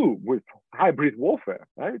to do with hybrid warfare,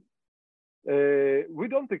 right? We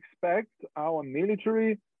don't expect our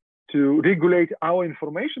military to regulate our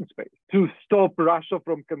information space, to stop Russia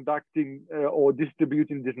from conducting or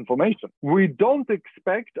distributing disinformation. We don't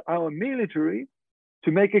expect our military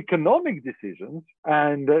to make economic decisions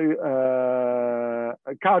and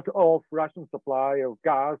cut off Russian supply of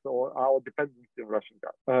gas or our dependency on Russian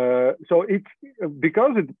gas. So it's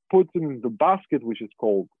because it puts in the basket, which is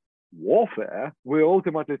called warfare, we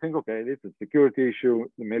ultimately think, okay, this is a security issue,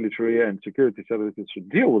 the military and security services should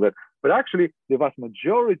deal with it. But actually, the vast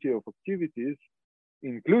majority of activities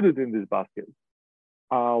included in this basket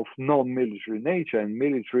are of non-military nature, and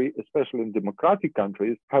military, especially in democratic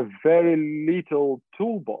countries, have very little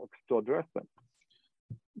toolbox to address them.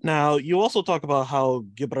 Now, you also talk about how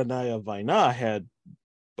Gibranaya Vaina had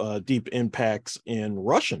deep impacts in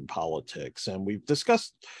Russian politics, and we've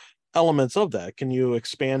discussed elements of that. Can you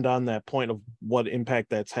expand on that point of what impact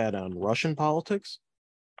that's had on Russian politics?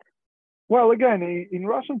 Well, again, in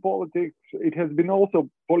Russian politics, it has been also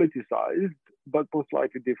politicized, but for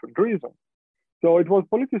slightly different reasons. So it was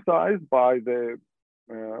politicized by the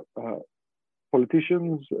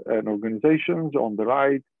politicians and organizations on the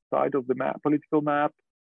right side of the political map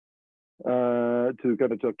to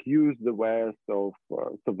kind of accuse the West of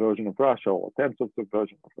subversion of Russia or attempts of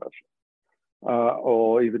subversion of Russia.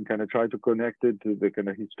 Or even kind of try to connect it to the kind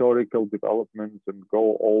of historical developments and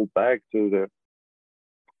go all back to the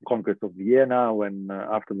conquest of Vienna when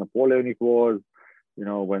after Napoleonic Wars,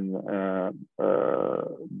 when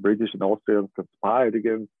British and Austrians conspired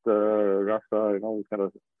against Russia and all these kind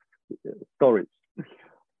of stories.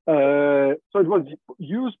 So it was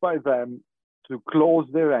used by them to close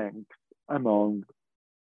their ranks among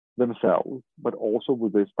themselves, but also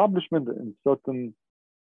with the establishment in certain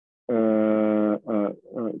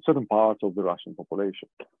parts of the Russian population.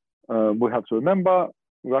 We have to remember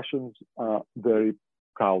Russians are very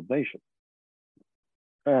proud nation.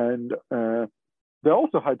 And they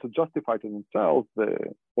also had to justify to themselves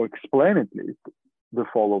or explain at least the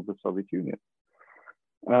fall of the Soviet Union.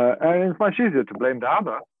 And it's much easier to blame the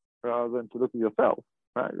other rather than to look at yourself.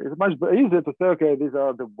 Right? It's much easier to say, okay, these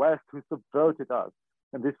are the West who subverted us,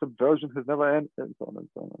 and this subversion has never ended, and so on and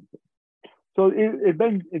so on and so on. So it's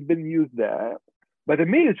been used there, but the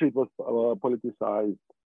military was politicized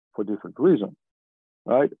for different reasons,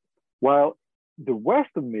 right? While the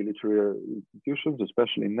Western military institutions,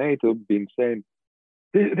 especially NATO, been saying,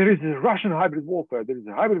 there is a Russian hybrid warfare, there is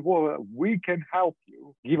a hybrid warfare, we can help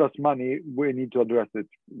you, give us money, we need to address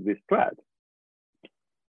this threat.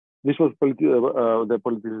 This was the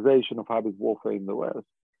politicization of hybrid warfare in the West.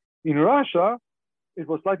 In Russia, it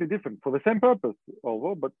was slightly different for the same purpose,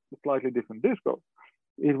 but slightly different discourse.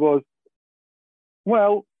 It was,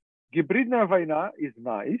 well, Gibridnaya Vaina is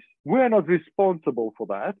nice. We are not responsible for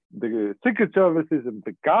that. The secret services and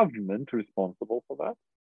the government are responsible for that.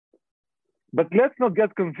 But let's not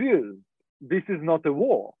get confused. This is not a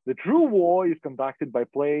war. The true war is conducted by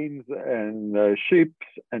planes and ships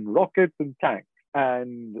and rockets and tanks.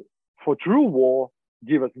 And for true war,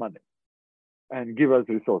 give us money. and give us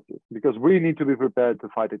resources, because we need to be prepared to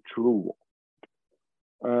fight a true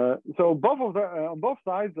war. So on both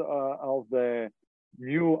sides of the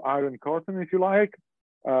new Iron Curtain, if you like,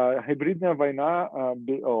 Hybridная война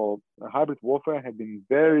or hybrid warfare have been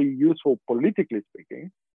very useful, politically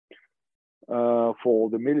speaking, for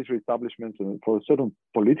the military establishments and for certain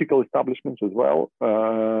political establishments as well,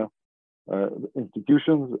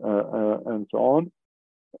 institutions and so on.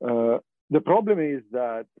 The problem is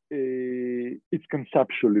that it's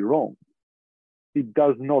conceptually wrong. It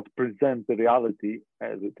does not present the reality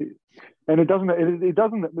as it is, and it doesn't.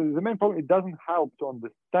 The main problem, it doesn't help to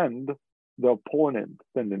understand the opponent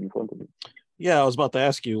standing in front of you. Yeah, I was about to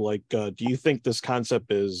ask you, like, do you think this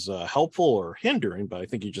concept is helpful or hindering? But I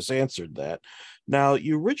think you just answered that. Now,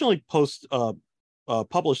 you originally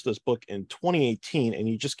published this book in 2018, and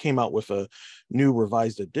you just came out with a new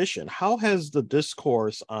revised edition. How has the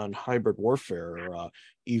discourse on hybrid warfare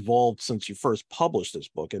evolved since you first published this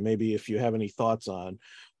book? And maybe if you have any thoughts on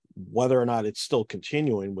whether or not it's still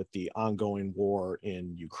continuing with the ongoing war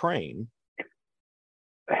in Ukraine.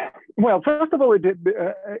 Well, first of all, it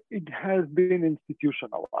has been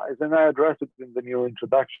institutionalized, and I address it in the new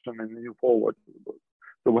introduction and the new foreword to the book.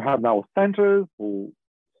 So we have now centers who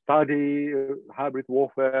study hybrid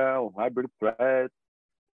warfare or hybrid threats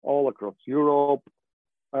all across Europe.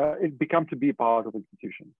 It becomes to be part of the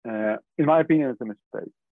institution. In my opinion, it's a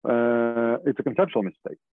mistake. It's a conceptual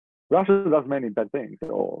mistake. Russia does many bad things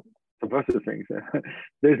or subversive things.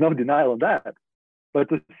 There's no denial of that. But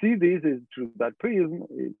to see these through that prism,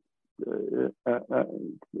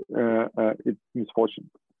 it's misfortune.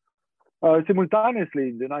 Simultaneously,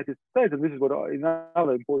 in the United States, and this is what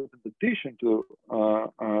another important addition to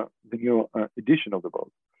the new edition of the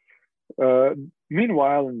book.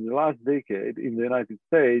 Meanwhile, in the last decade, in the United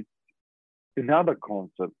States, another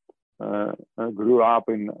concept grew up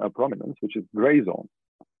in prominence, which is gray zone.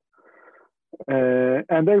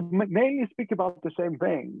 And they mainly speak about the same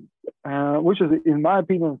thing, which is, in my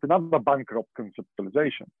opinion, another bankrupt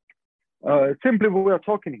conceptualization. Simply, we are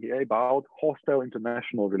talking here about hostile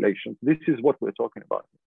international relations. This is what we're talking about.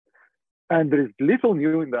 And there is little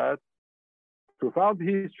new in that. Throughout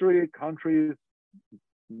history, countries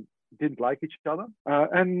didn't like each other.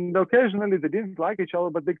 And occasionally they didn't like each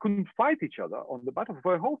other, but they couldn't fight each other on the battle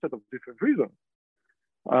for a whole set of different reasons.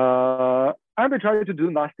 And they tried to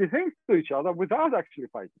do nasty things to each other without actually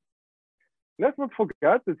fighting. Let's not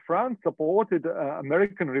forget that France supported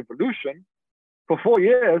American Revolution for 4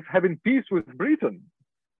 years, having peace with Britain,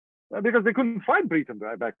 because they couldn't fight Britain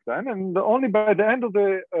back then. And only by the end of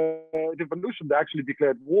the revolution, they actually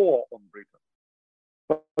declared war on Britain.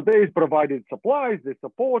 But they provided supplies, they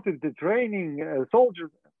supported the training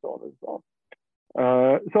soldiers, and so on and so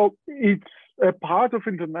on. So it's a part of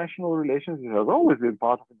international relations. It has always been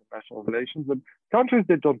part of international relations. But countries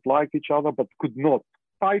that don't like each other but could not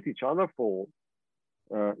fight each other for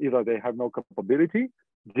either they have no capability,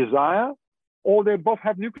 desire, or they both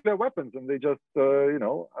have nuclear weapons and they just,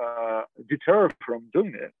 deter from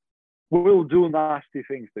doing it, will do nasty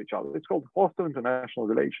things to each other. It's called hostile international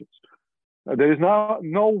relations. There is no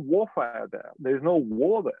warfare there. There is no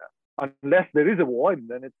war there. Unless there is a war, and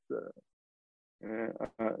then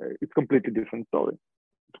it's completely different story.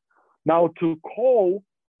 Now, to call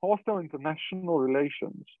hostile international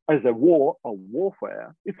relations as a war or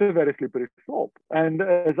warfare, it's a very slippery slope. And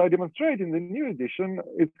as I demonstrate in the new edition,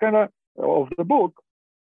 it's kind of the book,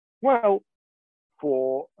 well,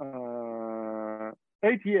 for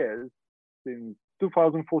 8 years, since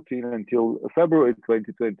 2014 until February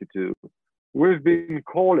 2022, we've been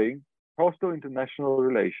calling hostile international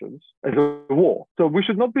relations as a war. So we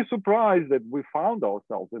should not be surprised that we found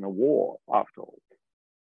ourselves in a war after all.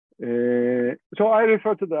 So I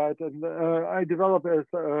refer to that, and I developed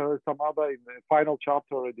some other, in the final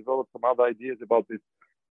chapter, I developed some other ideas about this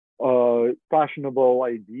fashionable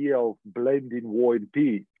idea of blending war and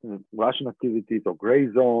peace. Russian activities or gray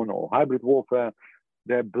zone or hybrid warfare,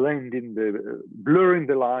 they're blurring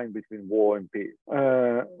the line between war and peace,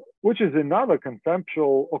 which is another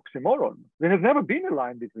conceptual oxymoron. There has never been a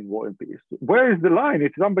line between war and peace. Where is the line?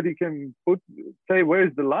 If somebody can say, where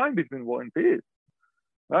is the line between war and peace,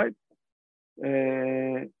 right?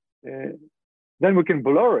 Then we can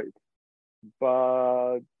blur it.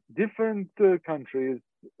 But different countries,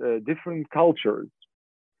 different cultures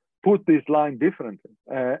put this line differently,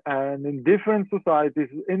 and in different societies,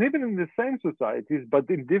 and even in the same societies, but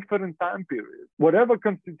in different time periods. Whatever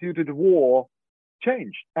constituted war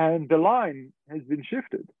changed, and the line has been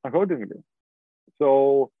shifted accordingly.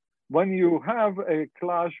 So when you have a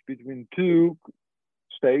clash between two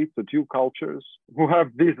states or two cultures who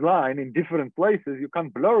have this line in different places, you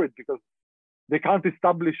can't blur it because they can't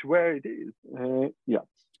establish where it is. Yeah.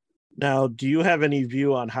 Now, do you have any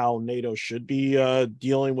view on how NATO should be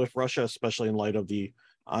dealing with Russia, especially in light of the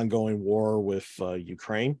ongoing war with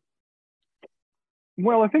Ukraine?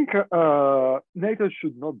 Well, I think NATO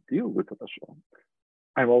should not deal with Russia.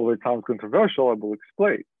 I always sound controversial. I will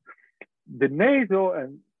explain. The NATO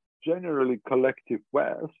and generally collective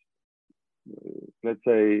West, let's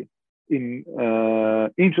say, in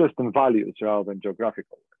interest and values rather than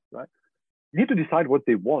geographical, right, need to decide what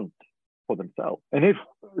they want for themselves. And if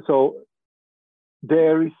so,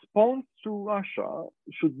 their response to Russia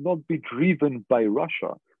should not be driven by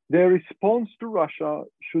Russia. Their response to Russia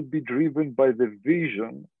should be driven by the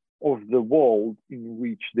vision of the world in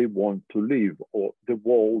which they want to live, or the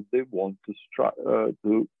world they want to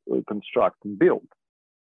construct and build.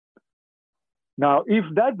 Now, if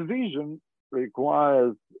that vision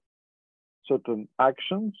requires certain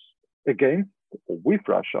actions against or with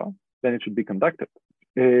Russia, then it should be conducted.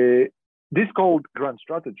 This is called grand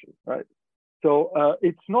strategy, right? So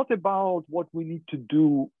it's not about what we need to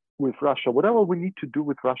do with Russia. Whatever we need to do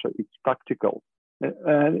with Russia, it's practical.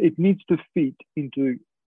 And it needs to fit into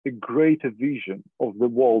a greater vision of the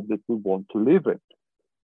world that we want to live in.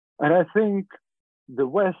 And I think the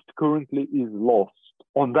West currently is lost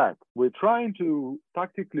on that. We're trying to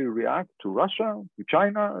tactically react to Russia, to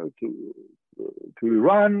China, to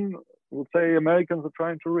Iran. We'll say Americans are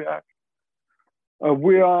trying to react.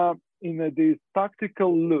 We are in this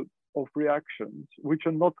tactical loop of reactions which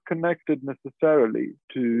are not connected necessarily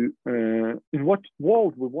to in what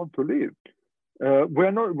world we want to live.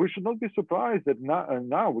 We should not be surprised that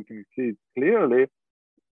now we can see it clearly.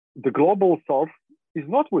 The global South is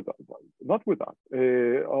not with us,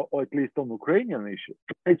 or at least on Ukrainian issue.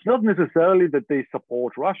 It's not necessarily that they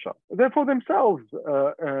support Russia. They're for themselves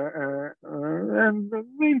and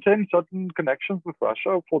maintain certain connections with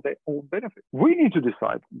Russia for their own benefit. We need to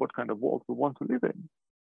decide what kind of world we want to live in.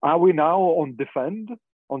 Are we now on defense,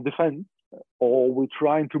 or are we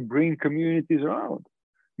trying to bring communities around?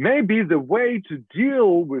 Maybe the way to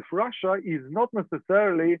deal with Russia is not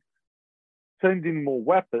necessarily sending more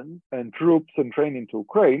weapons and troops and training to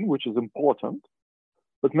Ukraine, which is important,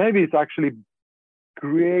 but maybe it's actually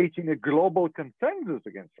creating a global consensus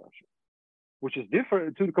against Russia, which is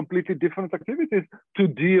different, to completely different activities to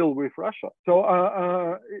deal with Russia. So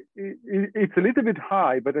it's a little bit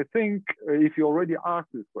high, but I think if you already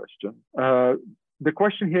asked this question, the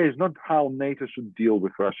question here is not how NATO should deal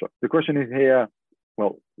with Russia. The question is here,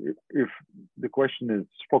 well, if the question is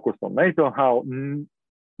focused on NATO, how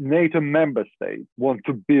NATO member states want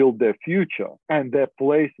to build their future and their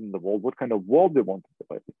place in the world, what kind of world they want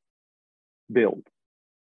to build.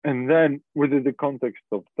 And then within the context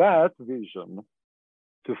of that vision,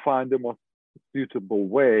 to find the most suitable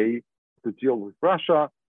way to deal with Russia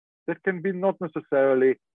that can be not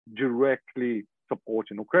necessarily directly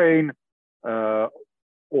supporting Ukraine,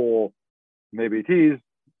 or maybe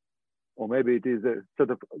it is a sort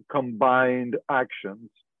of combined actions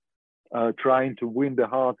trying to win the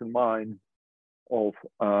heart and mind of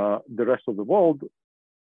the rest of the world,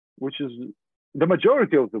 which is the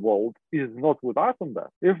majority of the world is not with us on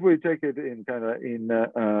that. If we take it in kind of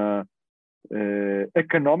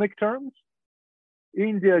economic terms,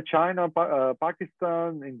 India, China,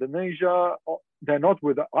 Pakistan, Indonesia, they're not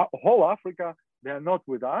with whole Africa. They're not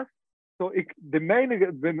with us. So the main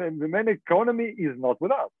economy is not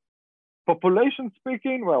with us. Population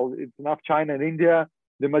speaking, well, it's enough China and India.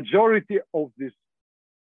 The majority of this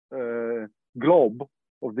globe,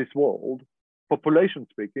 of this world, population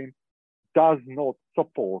speaking, does not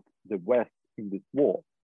support the West in this war,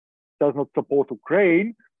 does not support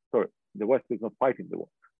Ukraine. Sorry, the West is not fighting the war,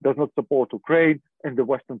 does not support Ukraine and the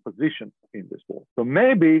Western position in this war. So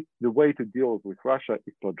maybe the way to deal with Russia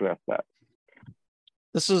is to address that.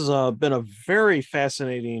 This has been a very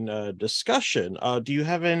fascinating discussion. Do you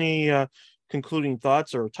have any concluding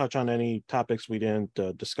thoughts or touch on any topics we didn't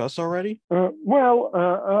discuss already?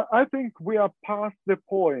 I think we are past the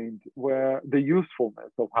point where the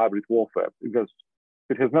usefulness of hybrid warfare, because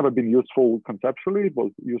it has never been useful conceptually, it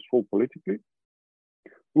was useful politically.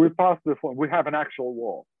 We're past the point. We have an actual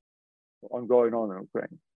war ongoing on in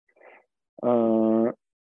Ukraine.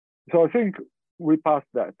 So I think we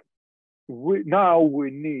passed that. Now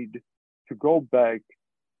we need to go back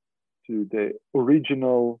to the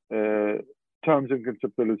original terms and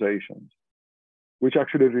conceptualizations, which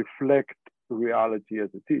actually reflect reality as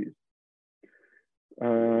it is.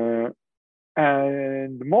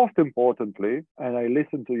 And most importantly, and I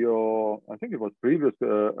listened to your, I think it was previous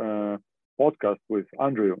podcast with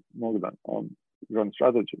Andrew Mogdan on grand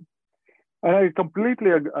strategy. And I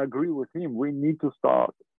completely agree with him. We need to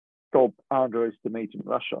start stop underestimating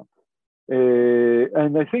Russia.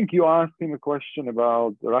 And I think you asked him a question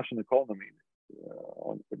about the Russian economy,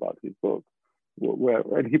 about his book,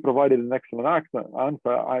 and he provided an excellent answer.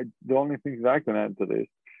 The only thing that I can add to this,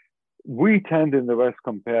 we tend in the West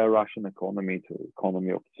compare Russian economy to the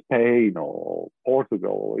economy of Spain or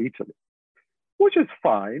Portugal or Italy, which is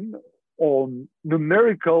fine. On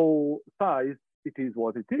numerical size, it is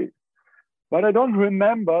what it is. But I don't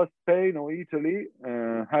remember Spain or Italy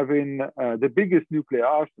having the biggest nuclear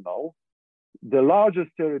arsenal, the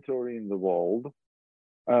largest territory in the world,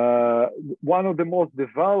 one of the most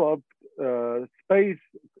developed space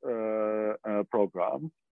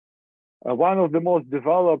programs, one of the most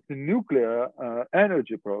developed nuclear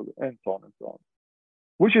energy programs, and so on and so on.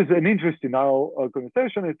 Which is an interesting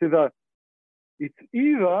conversation. It's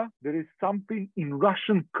either there is something in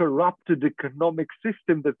Russian corrupted economic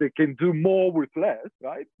system that they can do more with less,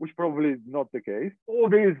 right? Which probably is not the case, or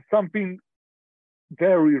there is something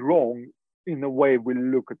very wrong in the way we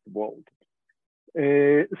look at the world.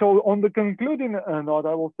 So on the concluding note,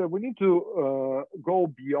 I will say we need to go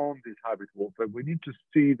beyond this hybrid warfare. We need to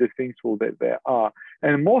see the things for that they are.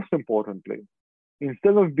 And most importantly,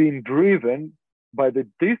 instead of being driven by the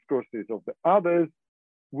discourses of the others,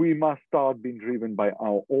 we must start being driven by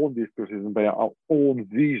our own discourses and by our own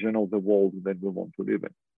vision of the world that we want to live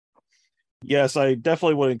in. Yes, I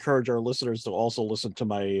definitely would encourage our listeners to also listen to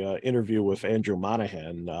my interview with Andrew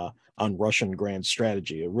Monahan on Russian grand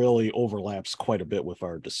strategy. It really overlaps quite a bit with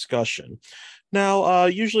our discussion. Now,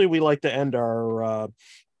 usually we like to end our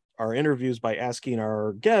interviews by asking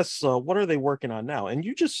our guests, what are they working on now? And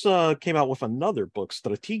you just came out with another book,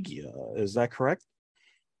 Strategia. Is that correct?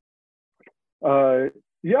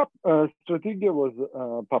 Yep, Strategia was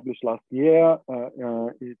published last year.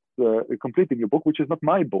 It's a completely new book, which is not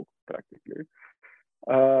my book, practically.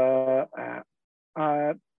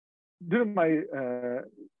 During my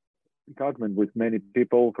engagement with many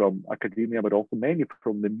people from academia, but also many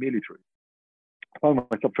from the military, I found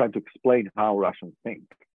myself trying to explain how Russians think.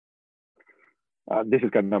 This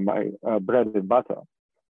is kind of my bread and butter.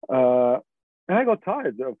 And I got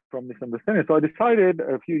tired from this understanding. So I decided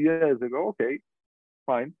a few years ago, okay,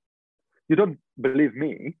 fine. You don't believe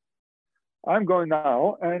me. I'm going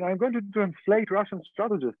now, and I'm going to translate Russian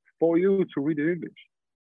strategies for you to read in English.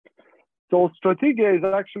 So Strategia is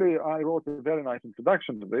actually, I wrote a very nice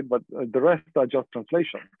introduction to it, but the rest are just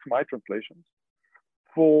translations, my translations,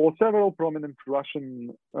 for several prominent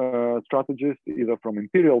Russian strategists, either from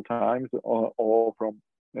imperial times or from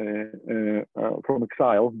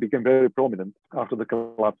exile, became very prominent after the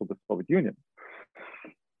collapse of the Soviet Union.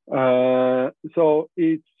 So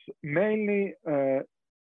it's mainly an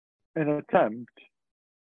attempt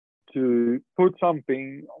to put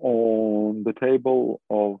something on the table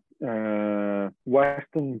of a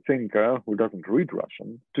Western thinker who doesn't read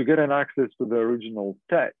Russian to get an access to the original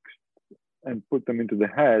text and put them into the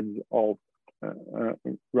heads of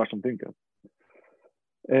Russian thinkers.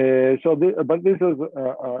 But this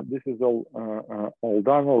is all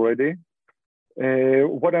done already.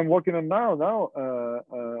 What I'm working on now,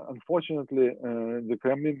 unfortunately, the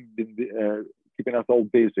Kremlin been keeping us all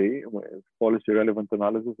busy with policy relevant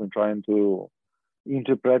analysis and trying to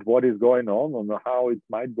interpret what is going on how it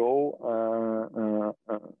might go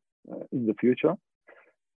in the future.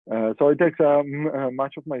 So it takes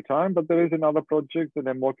much of my time, but there is another project that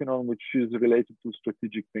I'm working on which is related to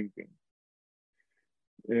strategic thinking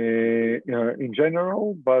in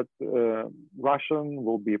general, but Russian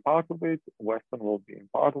will be a part of it, Western will be a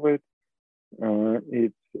part of it.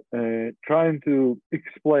 It's trying to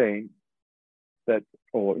explain that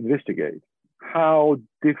or investigate how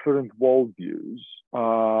different worldviews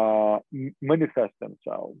manifest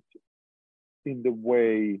themselves in the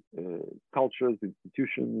way cultures,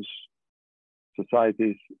 institutions,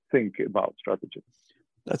 societies think about strategy.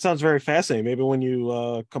 That sounds very fascinating. Maybe when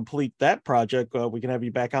you complete that project, we can have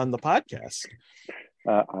you back on the podcast.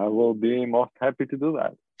 I will be most happy to do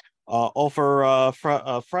that. Ofer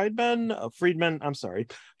Friedman,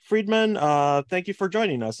 thank you for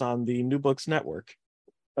joining us on the New Books Network.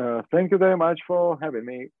 Thank you very much for having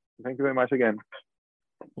me. Thank you very much again.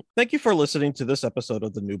 Thank you for listening to this episode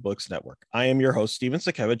of the New Books Network. I am your host, Steven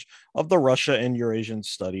Sakevich of the Russia and Eurasian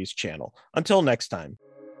Studies channel. Until next time.